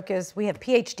 My joke is we have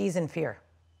PhDs in fear.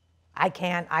 I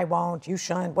can't, I won't, you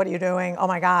shouldn't, what are you doing? Oh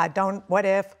my God, don't, what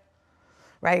if?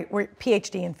 Right, we're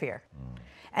PhD in fear.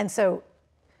 And so,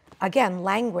 again,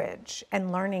 language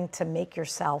and learning to make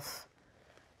yourself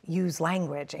use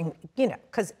language, and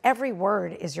because every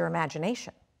word is your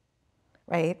imagination,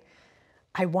 right?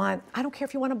 I don't care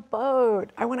if you want a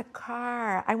boat, I want a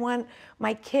car, I want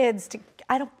my kids to,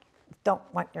 I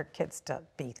don't want your kids to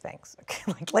be things,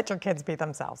 okay? Like let your kids be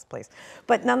themselves, please.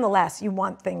 But nonetheless, you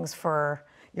want things for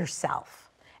yourself,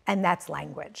 and that's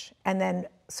language. And then,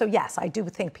 so yes, I do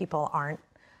think people aren't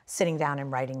sitting down and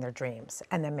writing their dreams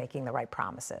and then making the right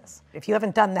promises. If you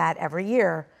haven't done that every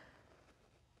year,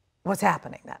 what's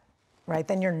happening then, right?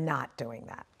 Then you're not doing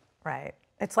that, right?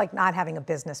 It's like not having a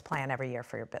business plan every year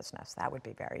for your business. That would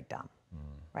be very dumb,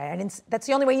 right? And that's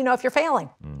the only way you know if you're failing.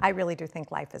 I really do think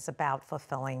life is about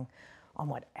fulfilling on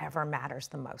whatever matters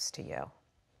the most to you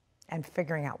and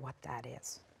figuring out what that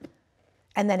is.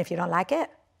 And then if you don't like it,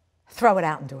 throw it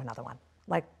out and do another one.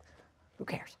 Like, who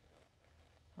cares,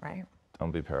 right?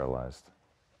 Don't be paralyzed.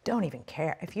 Don't even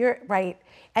care. If you're right,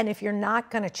 and if you're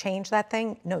not going to change that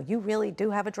thing, no, you really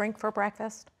do have a drink for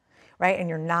breakfast, right? And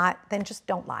you're not, then just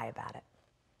don't lie about it.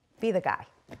 Be the guy.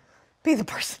 Be the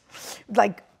person.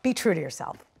 Like, be true to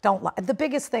yourself. Don't lie. The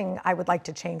biggest thing I would like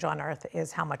to change on earth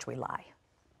is how much we lie.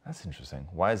 That's interesting.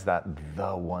 Why is that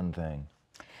the one thing?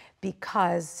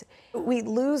 Because we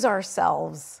lose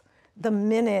ourselves the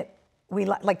minute we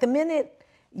lie. Like the minute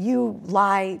you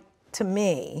lie to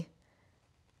me,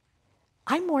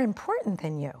 I'm more important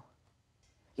than you.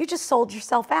 You just sold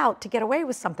yourself out to get away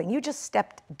with something. You just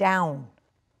stepped down.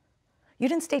 You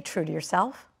didn't stay true to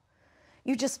yourself.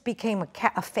 You just became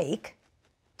a fake,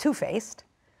 two-faced,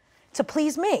 to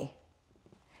please me.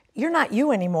 You're not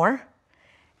you anymore,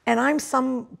 and I'm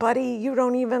somebody you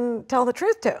don't even tell the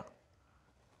truth to.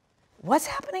 What's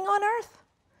happening on earth?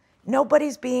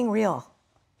 Nobody's being real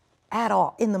at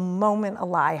all in the moment a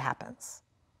lie happens,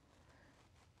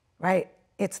 right?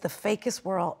 It's the fakest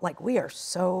world. Like, we are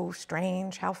so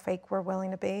strange how fake we're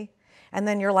willing to be. And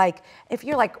then you're like, if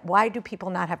you're like, why do people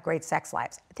not have great sex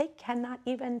lives? They cannot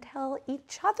even tell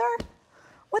each other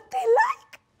what they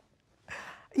like.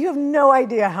 You have no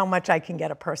idea how much I can get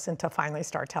a person to finally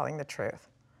start telling the truth.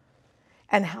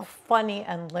 And how funny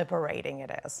and liberating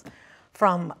it is.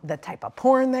 From the type of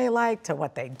porn they like to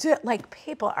what they do. Like,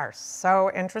 people are so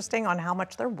interesting on how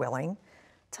much they're willing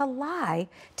to lie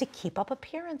to keep up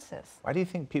appearances. Why do you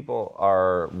think people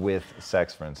are with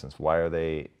sex, for instance? Why do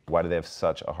they have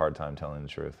such a hard time telling the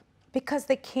truth? Because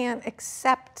they can't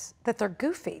accept that they're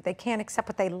goofy. They can't accept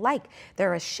what they like.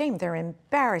 They're ashamed. They're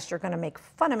embarrassed. You're going to make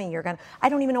fun of me. I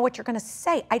don't even know what you're going to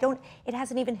say. It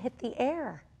hasn't even hit the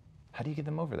air. How do you get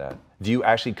them over that? Do you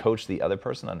actually coach the other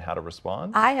person on how to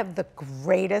respond? I have the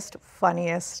greatest,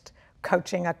 funniest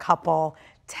coaching a couple,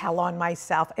 tell on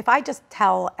myself. If I just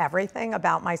tell everything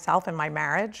about myself and my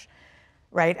marriage,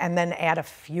 right, and then add a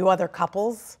few other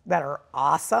couples that are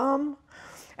awesome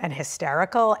and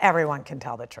hysterical, everyone can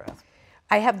tell the truth.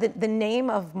 I have the name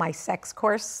of my sex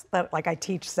course that, like, I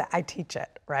teach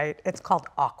it, right? It's called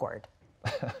Awkward.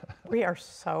 We are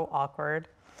so awkward.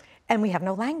 And we have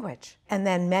no language. And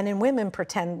then men and women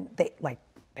pretend they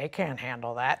can't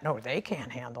handle that. No, they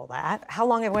can't handle that. How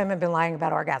long have women been lying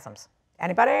about orgasms?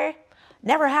 Anybody?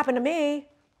 Never happened to me.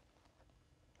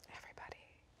 Everybody.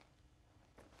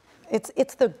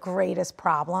 It's the greatest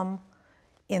problem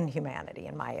in humanity,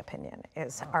 in my opinion,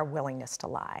 is our willingness to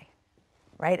lie,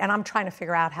 right? And I'm trying to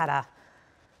figure out how to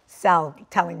sell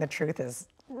telling the truth is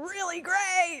really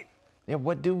great. Yeah,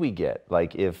 what do we get?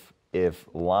 Like, if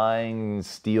lying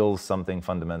steals something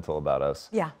fundamental about us,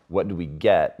 yeah, what do we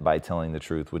get by telling the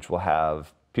truth, which will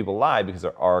have people lie because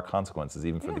there are consequences,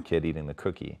 even for the kid eating the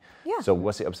cookie. Yeah. So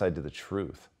what's the upside to the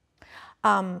truth?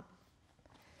 God,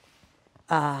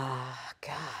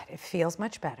 it feels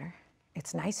much better.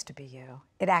 It's nice to be you.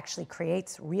 It actually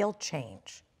creates real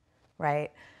change, right?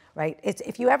 Right?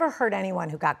 If you ever heard anyone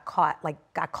who got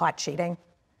caught cheating,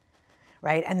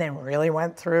 right, and then really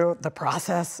went through the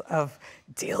process of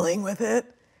dealing with it,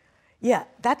 yeah,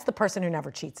 that's the person who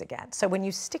never cheats again. So when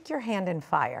you stick your hand in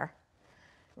fire,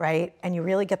 right, and you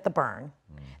really get the burn,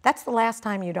 that's the last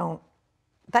time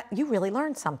that you really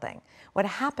learn something. What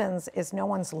happens is no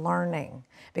one's learning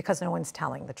because no one's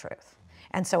telling the truth.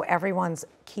 And so everyone's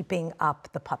keeping up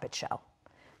the puppet show.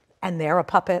 And they're a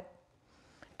puppet,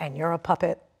 and you're a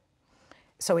puppet.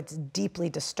 So it's deeply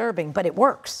disturbing, but it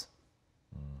works,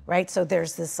 right? So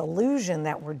there's this illusion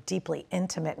that we're deeply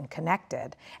intimate and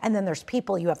connected. And then there's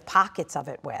people you have pockets of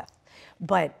it with.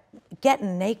 But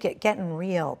getting naked, getting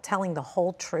real, telling the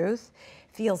whole truth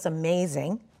feels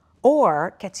amazing,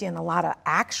 or gets you in a lot of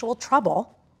actual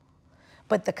trouble,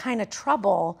 but the kind of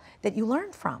trouble that you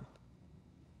learn from.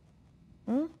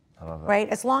 I love that. Right?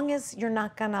 As long as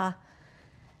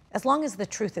as long as the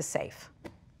truth is safe.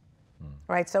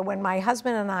 Right? So when my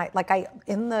husband and I,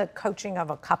 in the coaching of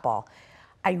a couple,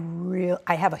 I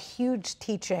have a huge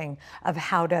teaching of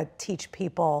how to teach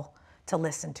people to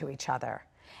listen to each other.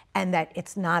 And that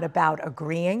it's not about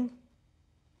agreeing.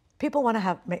 People want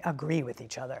to agree with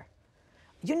each other.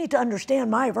 You need to understand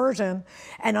my version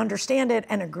and understand it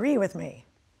and agree with me.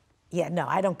 Yeah, no,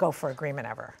 I don't go for agreement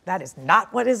ever. That is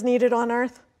not what is needed on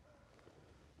earth.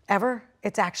 Ever.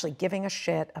 It's actually giving a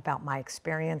shit about my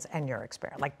experience and your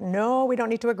experience. Like, no, we don't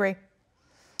need to agree.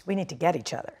 We need to get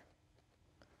each other.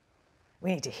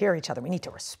 We need to hear each other. We need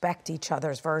to respect each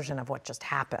other's version of what just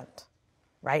happened,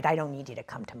 right? I don't need you to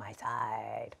come to my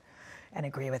side and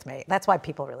agree with me. That's why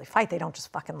people really fight. They don't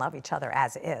just fucking love each other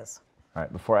as is. All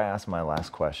right, before I ask my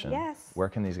last question, Yes. Where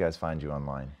can these guys find you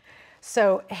online?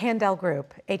 So Handel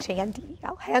Group,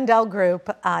 Handel,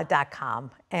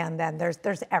 handelgroup.com. And then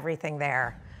there's everything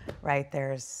there, right?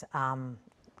 There's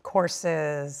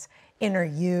courses, Inner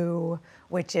You,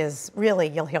 which is really,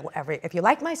 you'll hear if you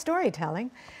like my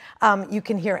storytelling, you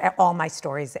can hear all my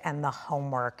stories and the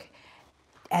homework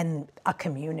and a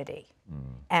community.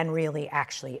 And really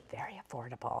actually very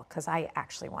affordable, because I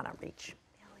actually want to reach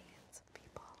millions of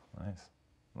people. Nice.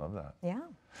 Love that. Yeah.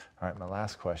 All right, my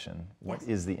last question. What Yes.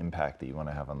 is the impact that you want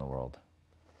to have on the world?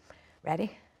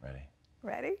 Ready? Ready.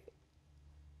 Ready?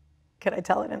 Could I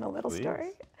tell it in a little Please.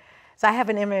 story? So I have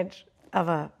an image of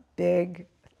a big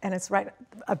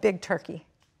turkey,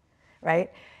 right?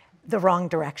 The wrong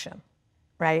direction,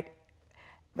 right?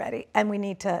 Ready? And we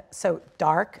need to, so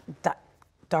dark,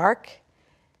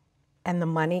 and the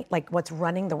money, like what's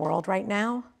running the world right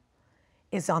now,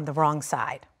 is on the wrong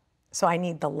side. So I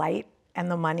need the light and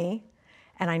the money,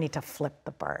 and I need to flip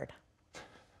the bird.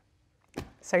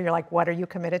 So you're like, what are you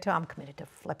committed to? I'm committed to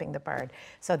flipping the bird,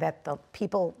 so that the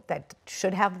people that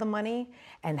should have the money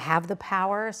and have the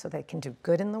power so they can do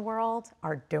good in the world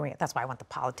are doing it. That's why I want the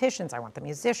politicians, I want the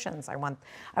musicians, I want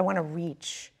to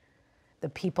reach the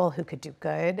people who could do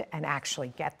good and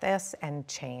actually get this and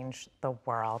change the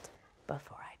world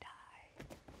before I die.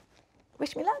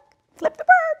 Wish me luck. Flip the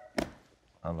bird.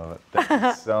 I love it. Thank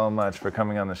you so much for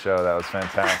coming on the show. That was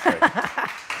fantastic.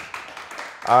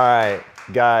 All right,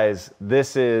 guys,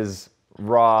 this is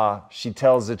raw. She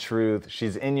tells the truth.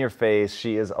 She's in your face.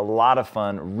 She is a lot of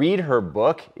fun. Read her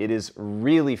book. It is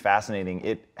really fascinating.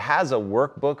 It has a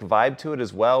workbook vibe to it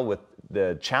as well, with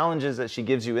the challenges that she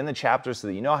gives you in the chapter so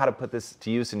that you know how to put this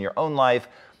to use in your own life.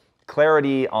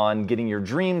 Clarity on getting your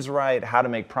dreams right, how to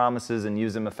make promises and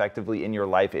use them effectively in your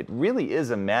life. It really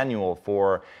is a manual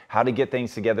for how to get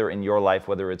things together in your life,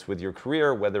 whether it's with your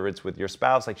career, whether it's with your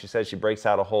spouse. Like she says, she breaks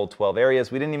out a whole 12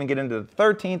 areas. We didn't even get into the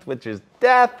 13th, which is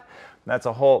death. That's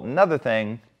a whole nother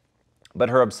thing. But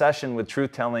her obsession with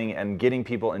truth-telling and getting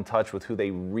people in touch with who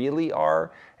they really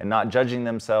are and not judging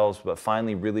themselves, but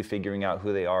finally really figuring out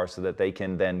who they are so that they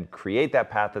can then create that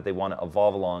path that they want to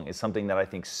evolve along is something that I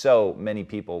think so many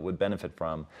people would benefit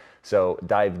from. So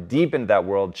dive deep into that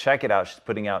world. Check it out. She's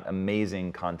putting out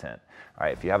amazing content. All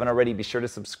right, if you haven't already, be sure to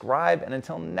subscribe. And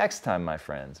until next time, my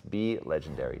friends, be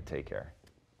legendary. Take care.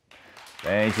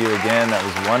 Thank you again. That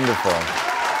was wonderful.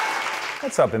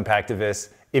 What's up,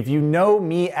 Impactivists? If you know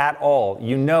me at all,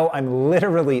 you know I'm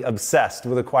literally obsessed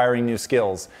with acquiring new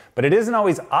skills, but it isn't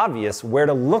always obvious where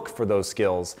to look for those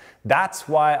skills. That's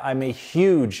why I'm a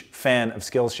huge fan of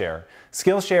Skillshare.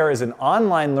 Skillshare is an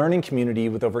online learning community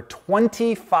with over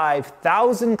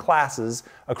 25,000 classes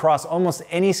across almost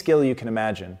any skill you can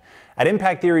imagine. At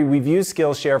Impact Theory, we've used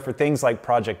Skillshare for things like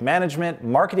project management,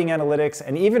 marketing analytics,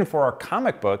 and even for our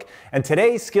comic book. And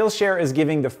today, Skillshare is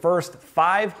giving the first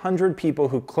 500 people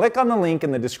who click on the link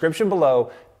in the description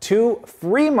below 2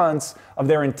 free months of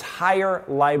their entire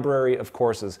library of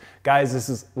courses. Guys, this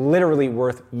is literally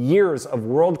worth years of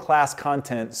world-class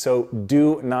content, so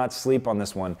do not sleep on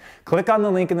this one. Click on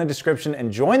the link in the description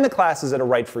and join the classes that are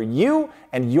right for you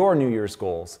and your New Year's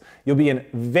goals. You'll be in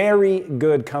very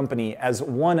good company as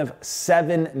one of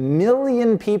 7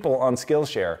 million people on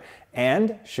Skillshare.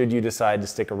 And should you decide to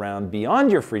stick around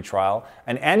beyond your free trial,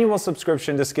 an annual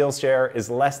subscription to Skillshare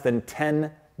is less than $10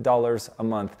 a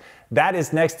month. That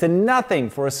is next to nothing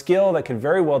for a skill that could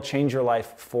very well change your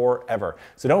life forever.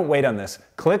 So don't wait on this.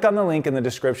 Click on the link in the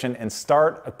description and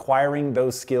start acquiring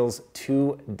those skills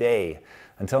today.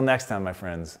 Until next time, my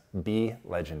friends, be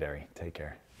legendary. Take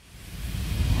care.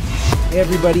 Hey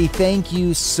everybody, thank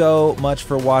you so much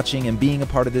for watching and being a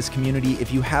part of this community.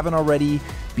 If you haven't already,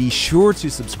 be sure to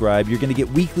subscribe. You're going to get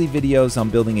weekly videos on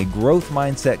building a growth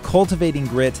mindset, cultivating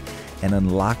grit, and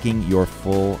unlocking your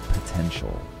full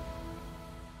potential.